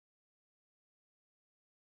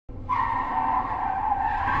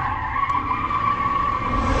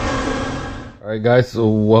Alright guys, so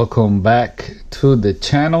welcome back to the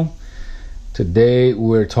channel. Today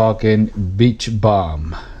we're talking Beach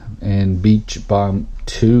Bomb and Beach Bomb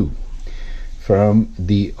 2 from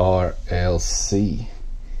the RLC.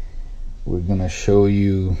 We're gonna show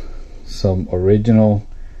you some original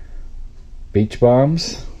beach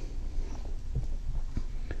bombs.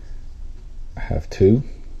 I have two.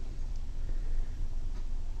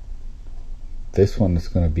 This one is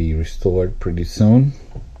gonna be restored pretty soon.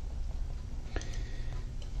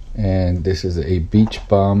 And this is a Beach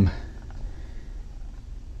Bomb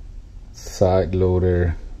side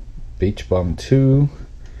loader Beach Bomb 2.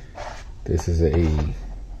 This is a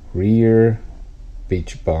rear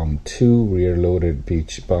Beach Bomb 2, rear loaded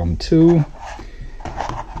Beach Bomb 2.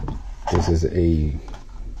 This is a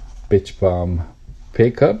Beach Bomb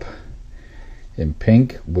pickup in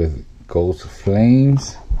pink with ghost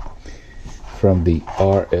flames from the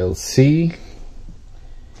RLC.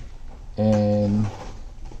 And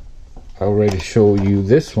I already showed you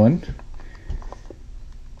this one,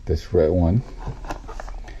 this red one,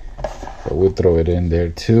 but we'll throw it in there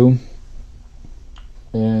too.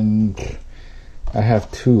 And I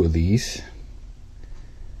have two of these.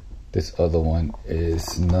 This other one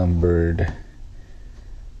is numbered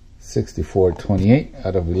 6428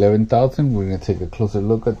 out of 11,000. We're gonna take a closer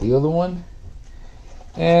look at the other one.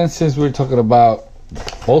 And since we're talking about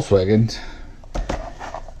Volkswagens,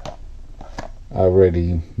 I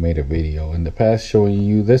already made a video in the past showing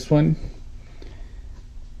you this one,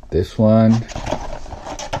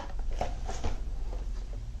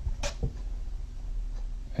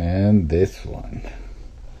 and this one,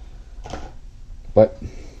 but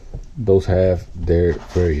those have their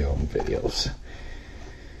very own videos.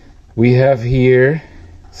 We have here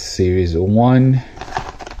Series 1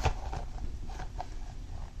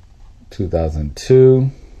 2002.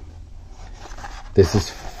 This is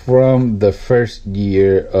from the first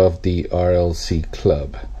year of the RLC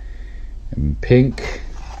Club in pink,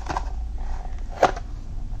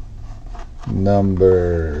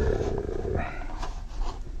 number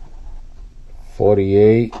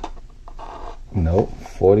 4338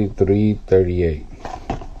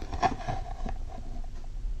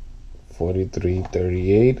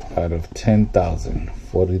 4338 out of 10,000.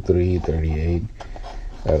 4338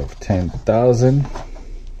 out of 10,000.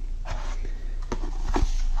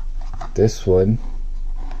 This one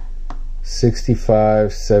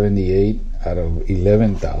 6578 out of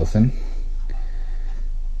 11,000,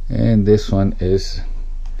 and this one says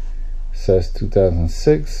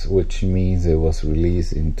 2006, which means it was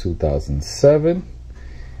released in 2007.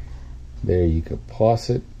 There, you can pause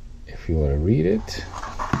it if you want to read it.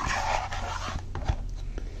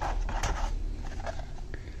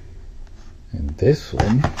 And this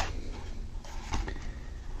one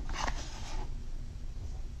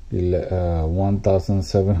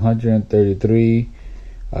 1,733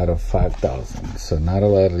 out of 5,000. So not a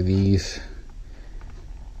lot of these.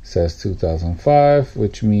 Says 2005,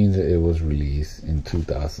 which means it was released in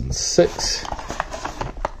 2006.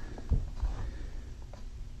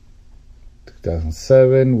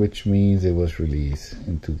 2007, which means it was released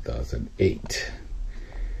in 2008.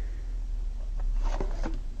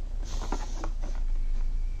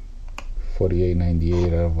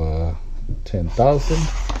 $48.98 out of 10,000.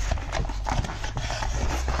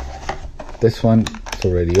 This one is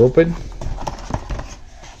already open,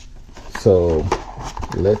 so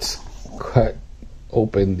let's cut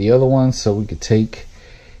open the other one so we could take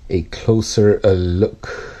a closer look,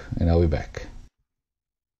 and I'll be back.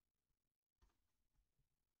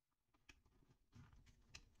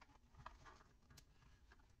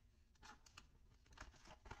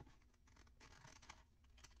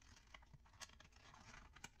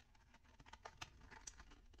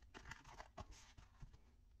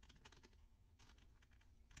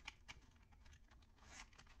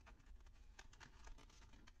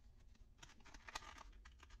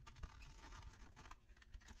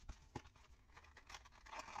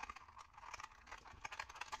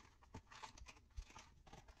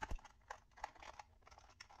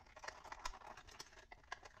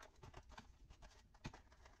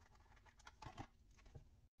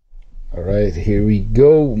 All right, here we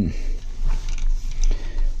go.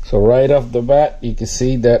 So right off the bat, you can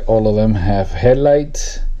see that all of them have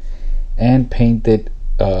headlights and painted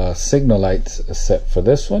signal lights, except for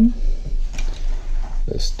this one.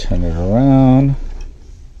 Let's turn it around.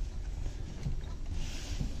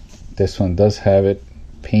 This one does have it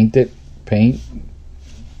painted paint.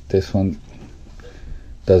 This one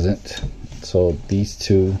doesn't. So these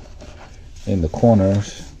two in the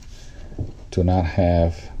corners do not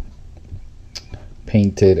have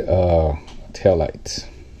painted taillights.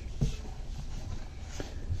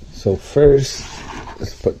 So first,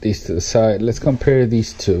 let's put these to the side. Let's compare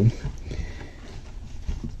these two.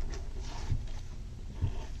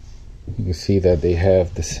 You can see that they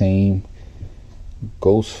have the same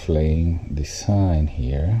ghost flame design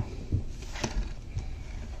here.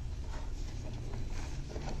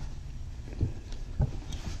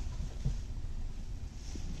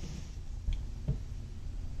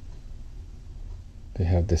 They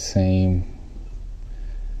have the same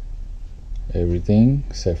everything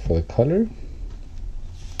except for the color.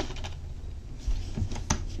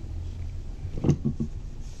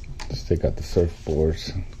 Let's take out the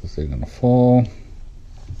surfboards because they're gonna fall.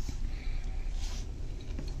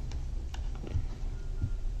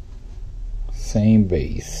 Same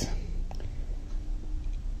base,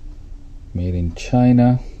 made in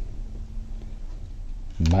China.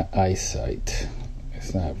 My eyesight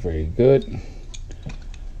is not very good,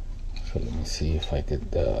 so let me see if I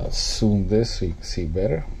could zoom this so you can see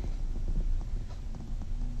better.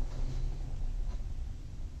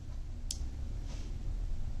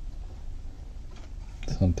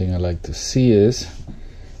 Something I like to see is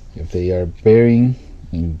if they are bearing,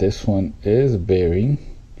 and this one is bearing,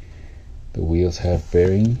 the wheels have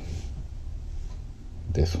bearing,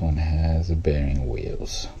 this one has a bearing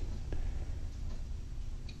wheels.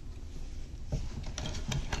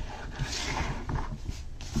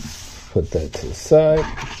 Put that to the side.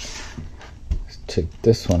 Let's check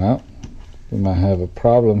this one out. We might have a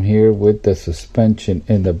problem here with the suspension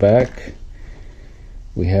in the back.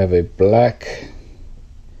 We have a black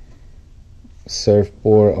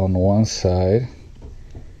surfboard on one side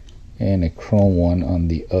and a chrome one on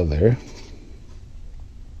the other.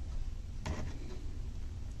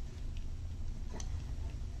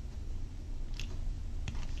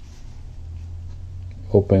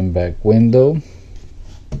 Open back window,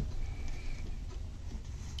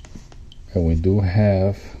 and we do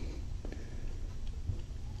have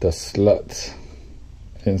the sluts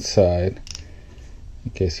inside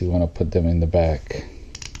in case you want to put them in the back.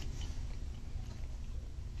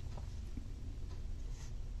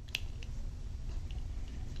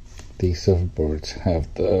 These surfboards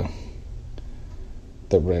have the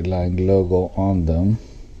Redline logo on them.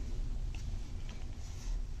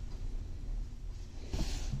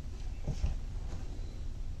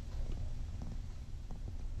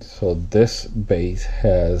 So this base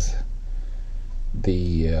has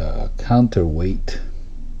the counterweight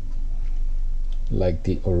like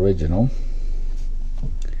the original,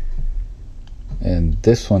 and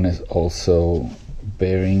this one is also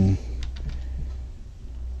bearing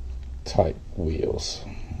type wheels.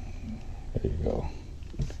 There you go.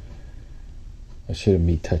 I shouldn't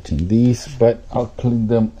be touching these, but I'll clean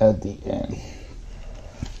them at the end.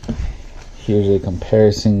 Here's a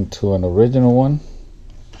comparison to an original one.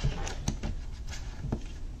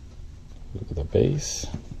 Look at the base.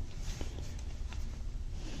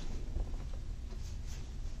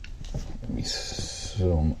 Let me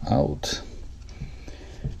zoom out.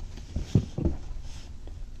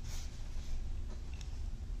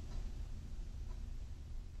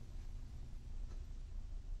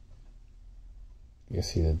 You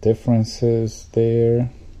see the differences there.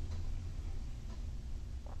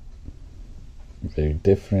 Very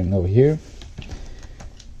different over here.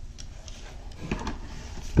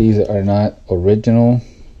 These are not original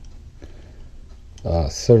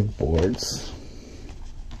surfboards.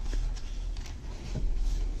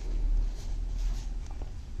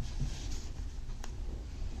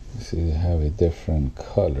 You see they have a different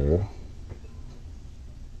color.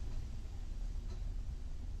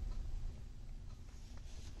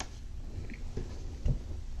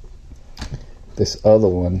 This other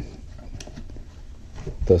one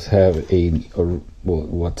does have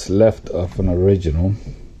what's left of an original.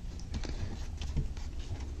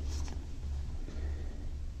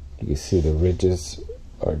 You can see the ridges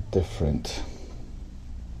are different.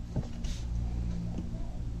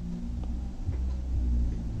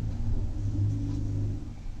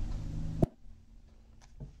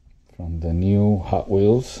 From the new Hot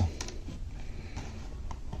Wheels.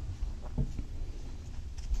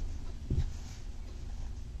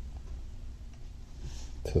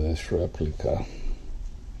 To this replica.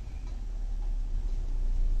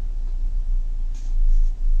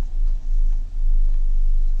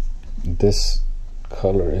 This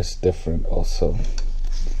color is different also.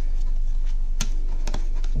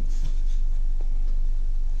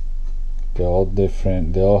 They're all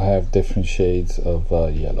different. They all have different shades of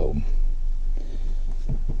yellow.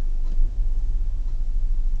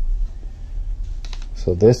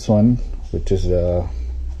 So this one, which is the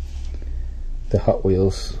Hot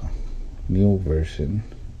Wheels new version,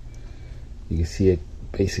 you can see it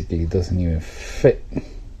basically doesn't even fit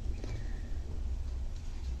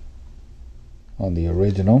on the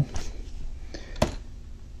original.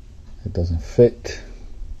 It doesn't fit.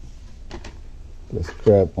 Let's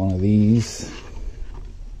grab one of these.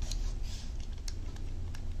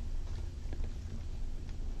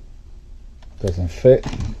 Doesn't fit.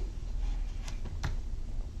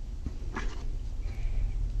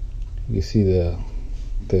 You see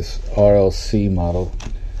this RLC model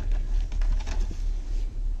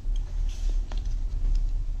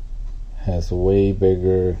has way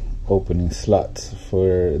bigger opening slots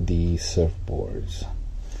for the surfboards.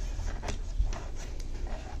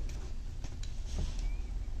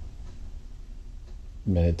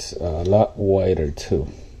 It's a lot wider too.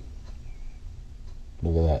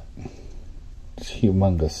 Look at that. It's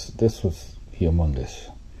humongous. This was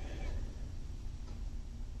humongous.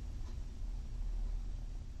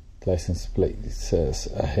 License plate says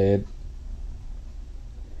ahead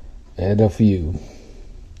of you.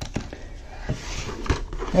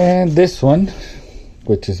 And this one,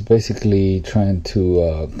 which is basically trying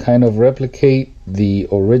to kind of replicate the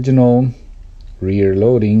original rear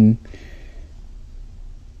loading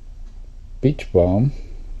Beach Bomb.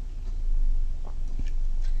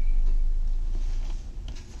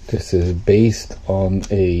 This is based on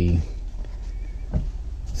a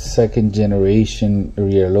second generation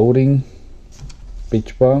rear loading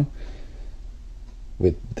Beach Bomb.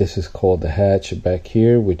 With this is called the hatch back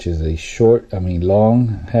here, which is a long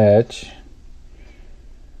hatch.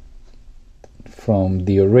 From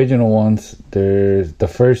the original ones, there's the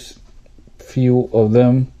first few of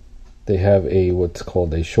them, they have a what's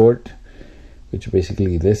called a short, which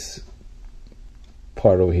basically this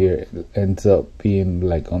part over here ends up being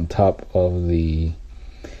like on top of the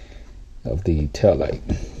tail light.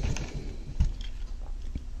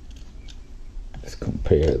 Let's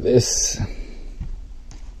compare this.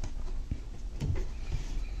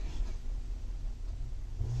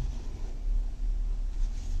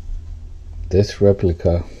 This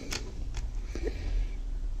replica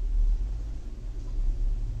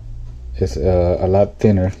is a lot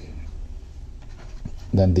thinner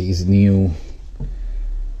than these new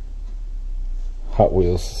Hot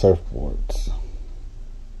Wheels surfboards.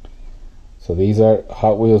 So these are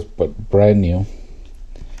Hot Wheels but brand new.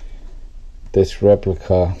 This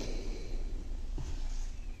replica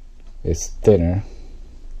is thinner,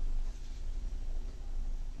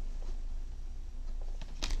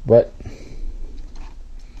 but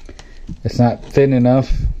it's not thin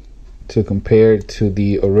enough to compare to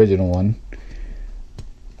the original one,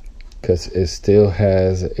 because it still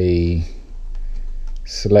has a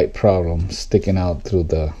slight problem sticking out through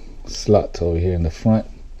the slots over here in the front,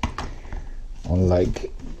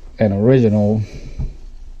 unlike an original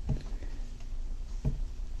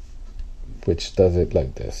which does it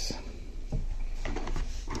like this.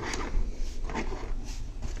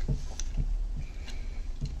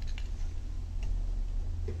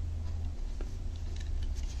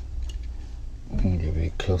 Give you a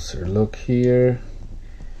closer look here.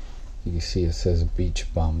 You can see it says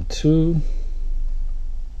Beach Bomb Too.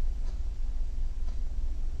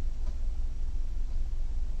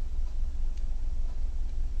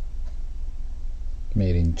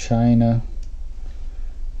 Made in China.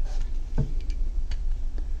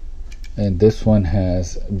 And this one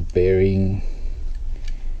has bearing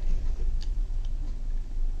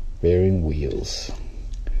wheels.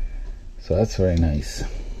 So that's very nice.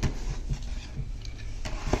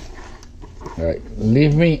 Alright,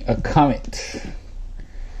 leave me a comment.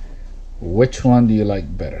 Which one do you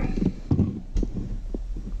like better?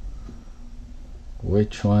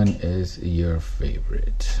 Which one is your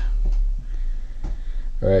favorite?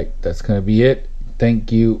 Alright, that's gonna be it.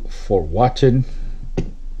 Thank you for watching.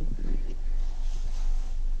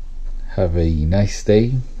 Have a nice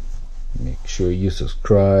day. Make sure you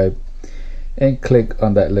subscribe and click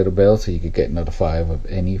on that little bell so you can get notified of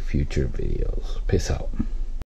any future videos. Peace out.